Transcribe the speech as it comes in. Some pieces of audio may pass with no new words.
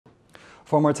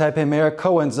Former Taipei Mayor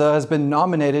Wen-je has been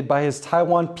nominated by his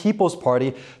Taiwan People's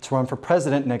Party to run for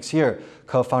president next year.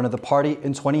 Ko founded the party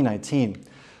in 2019.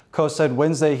 Ko said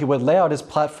Wednesday he would lay out his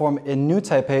platform in New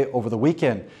Taipei over the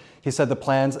weekend. He said the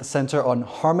plans center on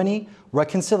harmony,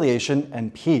 reconciliation,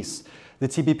 and peace. The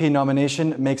TPP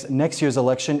nomination makes next year's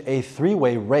election a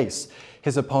three-way race.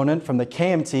 His opponent from the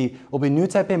KMT will be New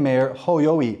Taipei Mayor Hou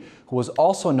Youyi, who was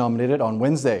also nominated on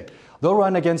Wednesday. They'll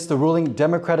run against the ruling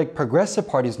Democratic Progressive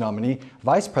Party's nominee,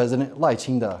 Vice President Lai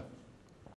Ching-te.